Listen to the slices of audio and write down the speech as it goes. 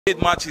8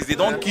 matches, they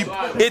don't keep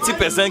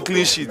 80%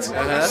 clean sheet.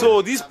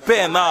 So this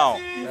pair now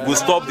will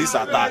stop this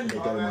attack.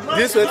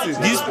 This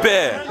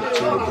pair,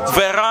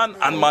 Varane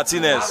and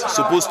Martinez,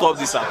 supposed to stop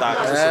this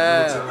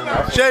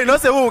attack. Sure, you know,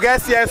 say we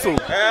get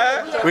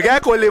CSO. We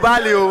get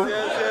Koulibaly.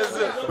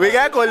 We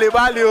get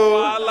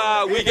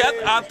Koulibaly. We get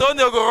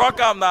Antonio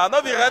Gorokam now.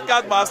 Not the red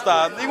card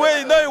master. He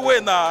know he way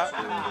now.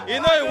 He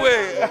know he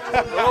way.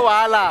 No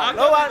wahala.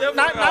 No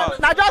wahala.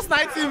 Now just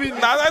 90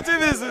 minutes. Now 90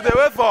 minutes they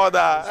wait for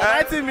that.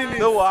 90 minutes.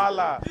 No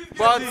wahala.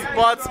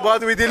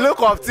 But with the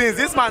look of things,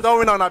 this man don't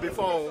win on that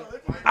before.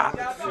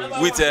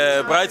 With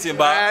Brighton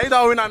back. He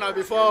don't win on that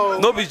before.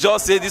 No be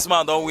just say this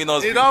man don't win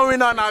us. He don't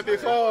win on that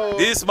before.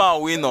 This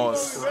man win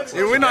us.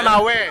 He win on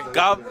that way.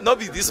 No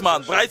be this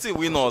man. Brighton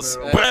win us.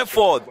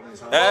 Brentford.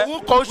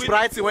 Who coached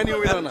Brighton when he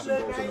win on that?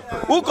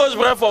 Who coached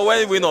Brentford when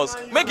he win us?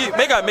 Make you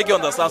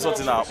understand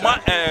something now.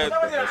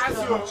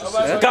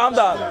 Calm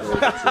down.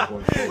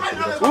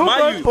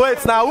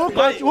 Wait now.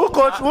 Who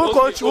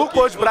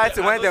coach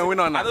Brighton when they win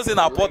on that? I don't say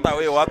na Porter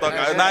way what talk.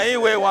 Na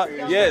him way one.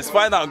 Yes,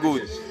 fine and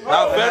good.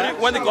 Now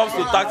when it comes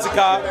to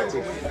tactical,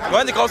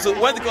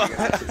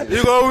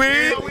 you go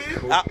win.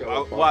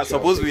 What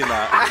suppose win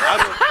now?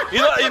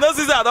 You know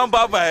since I don't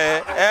barb my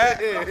hair.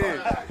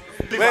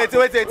 Wait.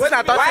 Why they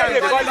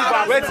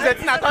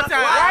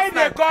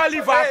call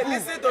Liverpool? Hey,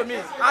 listen to me.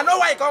 I know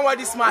why you can't watch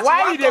this match.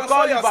 Why they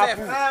call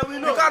Liverpool?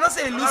 You cannot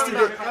say he lose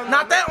today.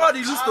 Now 10 odd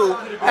he lose to.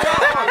 10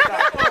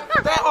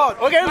 odd.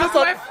 Okay, lose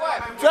to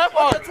 12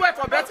 odd. 12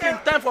 for betting,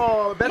 10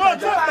 for betting. No,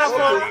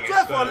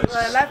 12 for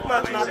life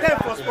match now, 10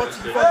 for sports.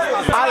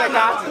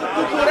 Cucurella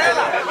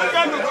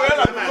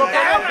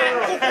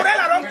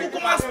don't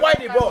Kukuma spoil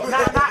the ball.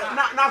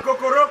 Na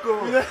Kokoroko.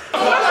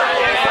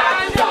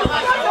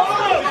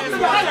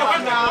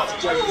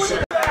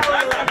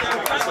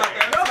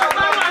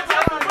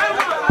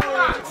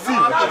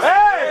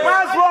 Hey,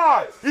 pass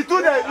ball! He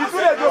do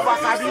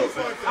Wasabi.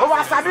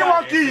 Wasabi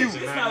won't kill you.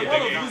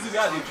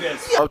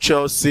 Up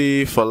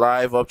Chelsea for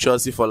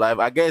life.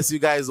 I guess you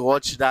guys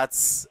watched that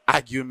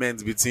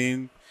argument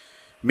between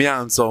me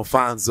and some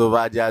fans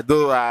over there.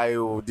 Though I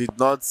did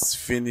not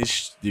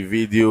finish the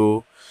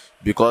video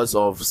because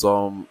of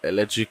some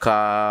electrical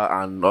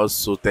and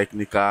also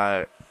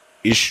technical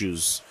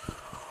issues.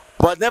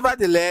 But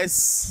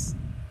nevertheless,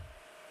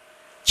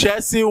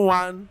 Chelsea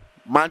won,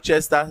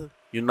 Manchester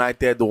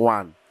United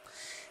won.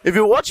 If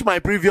you watch my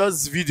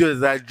previous videos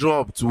that I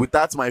dropped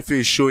without my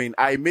face showing,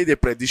 I made a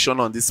prediction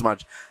on this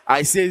match.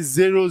 I say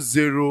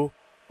 0-0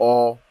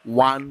 or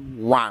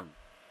 1-1.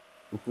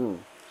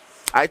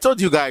 I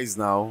told you guys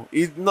now,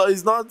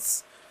 it's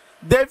not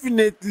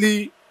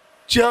definitely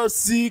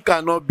Chelsea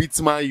cannot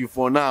beat Man U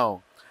for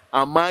now.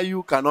 And Man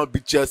U cannot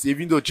beat Chelsea,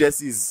 even though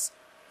Chelsea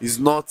is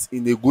not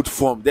in a good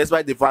form,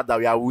 despite the fact that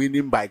we are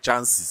winning by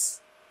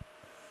chances.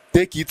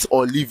 Take it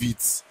or leave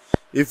it.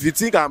 If you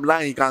think I'm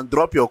lying, you can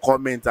drop your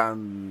comment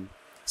and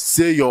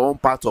say your own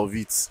part of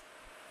it.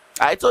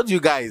 I told you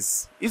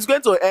guys, it's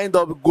going to end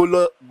up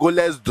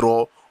goalless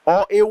draw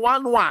or a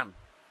 1-1.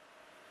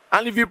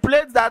 And if you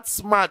played that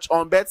match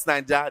on Bet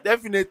Naija,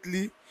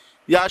 definitely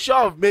you are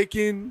sure of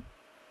making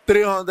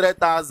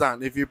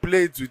 300,000 if you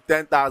play it with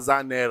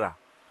 10,000 naira.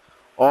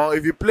 Or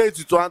if you play it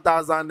with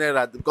 1,000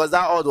 naira, because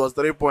that odd was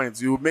 3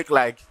 points, you make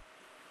like,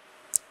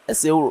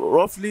 let's say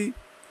roughly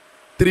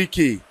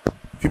 3K.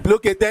 If you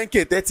play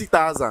 10K,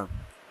 30,000.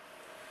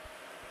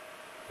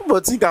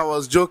 But think I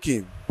was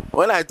joking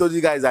when I told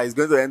you guys that it's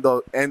going to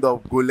end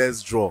up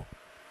goalless draw.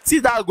 See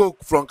that goal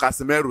from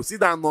Casemiro. See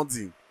that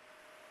nothing.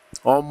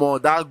 More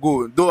that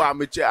goal. Though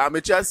I'm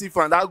a Chelsea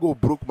fan, that goal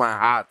broke my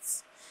heart.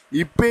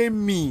 He paid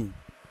me.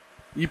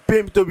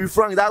 To be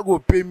frank, that goal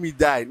paid me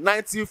die.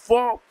 90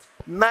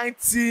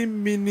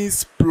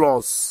 minutes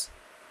plus.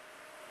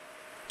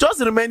 Just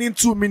remaining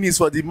 2 minutes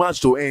for the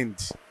match to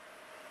end.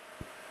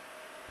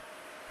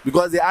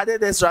 Because they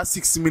added extra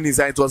 6 minutes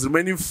and it was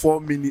remaining 2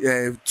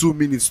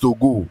 minutes to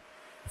go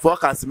before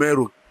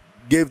Casemiro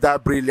gave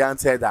that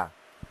brilliant header.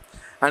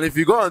 And if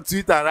you go on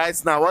Twitter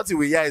right now, what you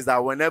will hear is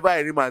that whenever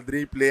a Real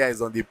Madrid player is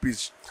on the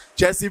pitch,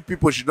 Chelsea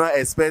people should not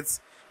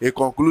expect a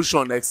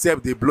conclusion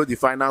except they blow the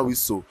final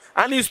whistle.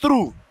 And it's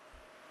true.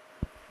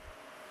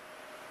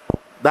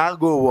 That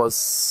goal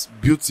was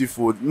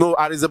beautiful. No,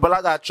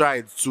 Arrizabalaga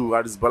tried too.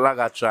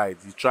 Arrizabalaga tried.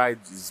 He tried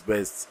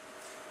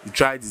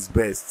his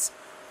best.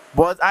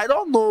 But I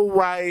don't know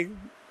why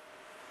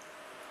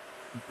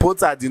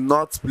Potter did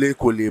not play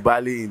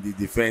Koulibaly in the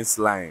defense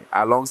line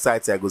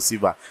alongside Thiago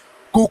Silva.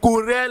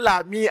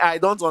 Cucurella, I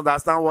don't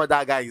understand what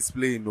that guy is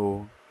playing.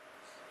 No,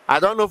 I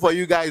don't know for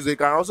you guys. You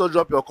can also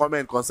drop your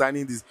comment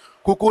concerning this.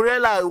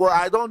 Cucurella,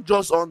 I don't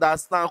just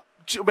understand.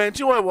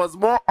 Benchimwe was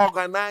more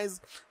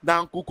organized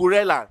than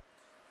Cucurella.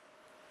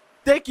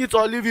 Take it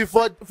or leave it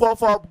for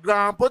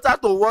Graham Potter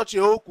to watch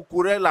a whole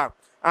Cucurella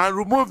and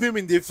remove him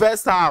in the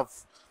first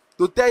half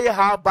to tell you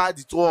how bad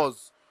it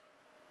was.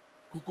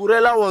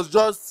 Cucurella was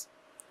just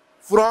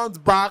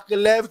front, back,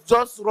 left,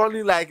 just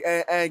running like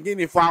a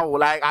guinea fowl.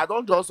 Like, I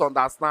don't just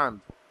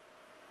understand.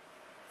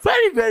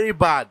 Very, very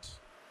bad.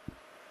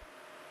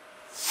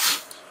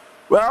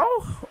 Well,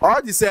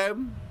 all the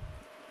same,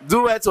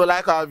 Do well to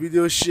like our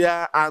video,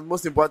 share, and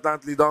most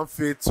importantly, don't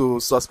fail to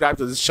subscribe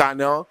to this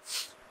channel.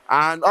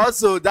 And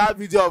also that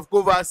video of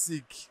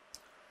Kovacic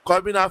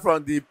coming out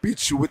from the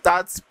pitch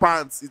without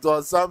pants, it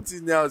was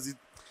something else.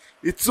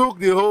 It took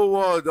the whole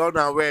world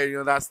unaware, you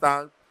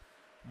understand?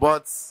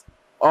 But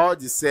all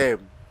the same,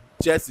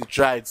 Chelsea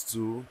tried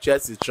to.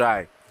 Chelsea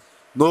tried.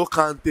 No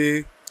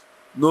Kante,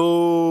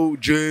 no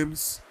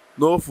James,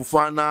 no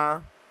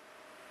Fofana.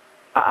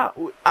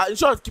 In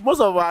short, most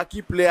of our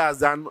key players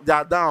they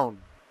are down.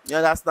 You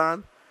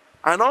understand?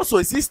 And also,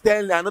 you see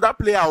Stanley, another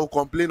player I will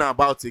complain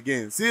about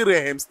again. See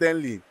Raheem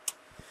Stanley.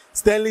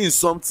 Stanley is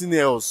something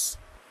else.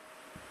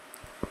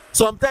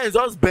 Sometimes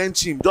just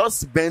bench him,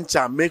 just bench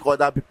and make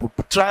other people,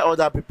 try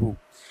other people.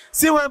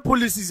 See when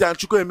Pulisic and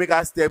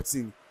Chukwuemeka stepped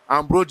in,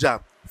 and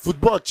Broja,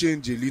 football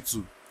change a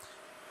little.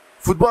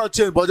 Football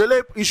change, but the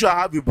only issue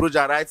I have with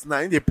Broja right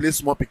now, they play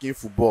small picking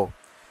football.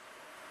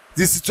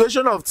 The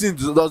situation of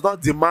teams does not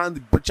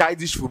demand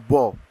childish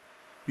football.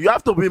 You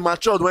have to be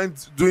matured when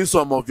doing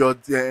some of your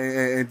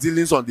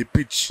dealings on the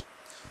pitch.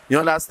 You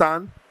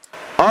understand?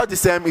 All the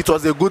same, it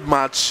was a good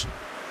match,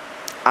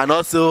 and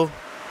also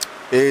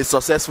a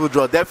successful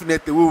draw.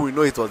 Definitely, we will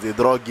know it was a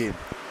draw game.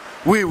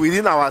 We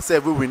within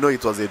ourselves, we will know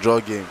it was a draw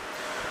game.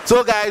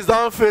 So, guys,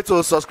 don't fail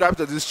to subscribe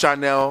to this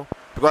channel,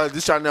 because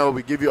this channel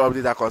will give you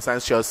updates that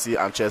concerns Chelsea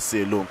and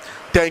Chelsea alone.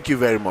 Thank you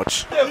very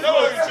much. You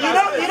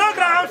know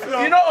ground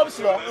floor. You know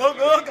upslaw.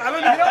 I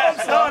mean, you know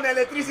upslaw on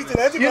electricity.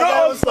 You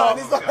know upslaw.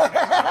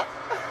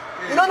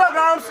 You know the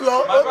ground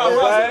floor. Oh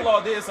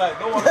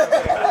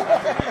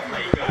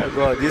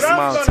God, this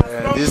man,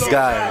 this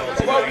guy,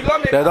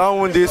 they don't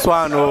win this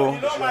one, oh.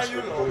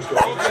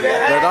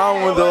 They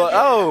don't win the,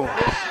 oh.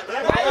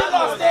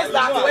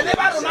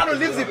 Whenever Ronaldo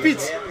leaves the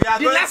pitch,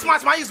 the next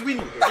match man is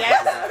winning.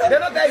 Yes. They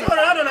don't tell you.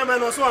 Ronaldo na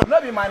 -1.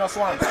 Not be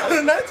 -1.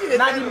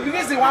 Now the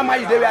reason why man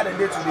is there where they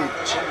dey today.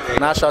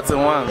 Not shot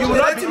in one. You will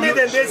not be made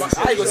them this.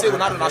 I go say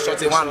Ronaldo not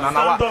shot in one.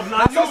 Now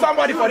so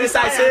somebody for this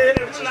side say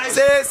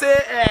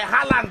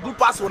Haaland good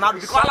pass Ronaldo,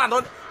 because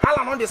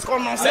Haaland on the score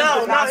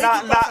nonsense.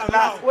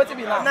 Now. What it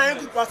be now? Now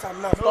good pass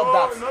am now. Stop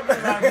that.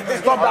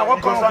 Stop that.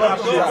 What kind of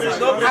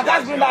that? And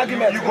that's been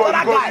argument. You go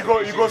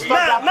stop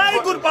that. Now he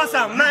good pass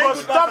am. Now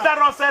Stop that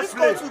nonsense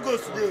play. Two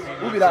goals today.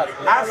 Who be that?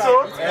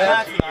 Aso.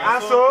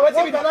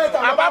 What be that?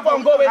 Apart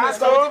from go when they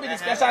score, what be the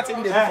special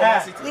thing they do for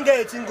Man City? He get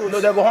 18 goals. No,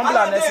 they go humble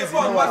and next season.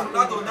 You know what?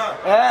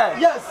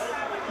 Yes.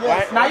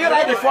 Yes. Now you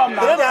write the form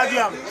now. They don't argue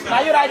am.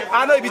 Now you write.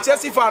 I know if you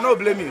Chelsea fan, no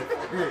blame you.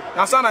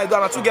 Now son I do,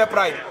 I to get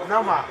pride.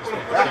 No ma.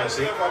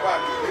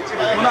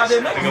 Una dey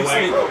make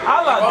mistake.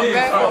 Haaland dey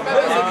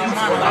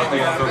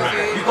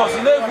because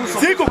he no even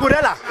support. See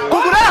Cucurella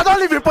don't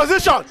live in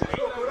position.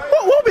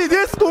 Who be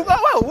this?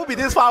 Who be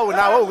this foul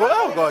now? Oh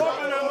God.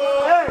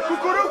 Hey,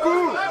 Kukuruku.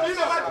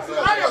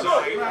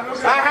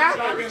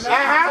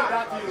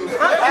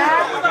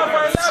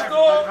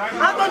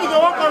 Anthony go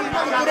walk on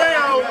Kukurella.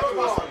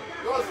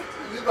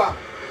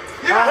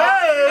 Hey,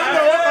 he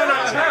go walk on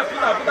that.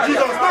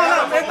 Jesus, no,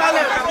 enter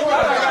left.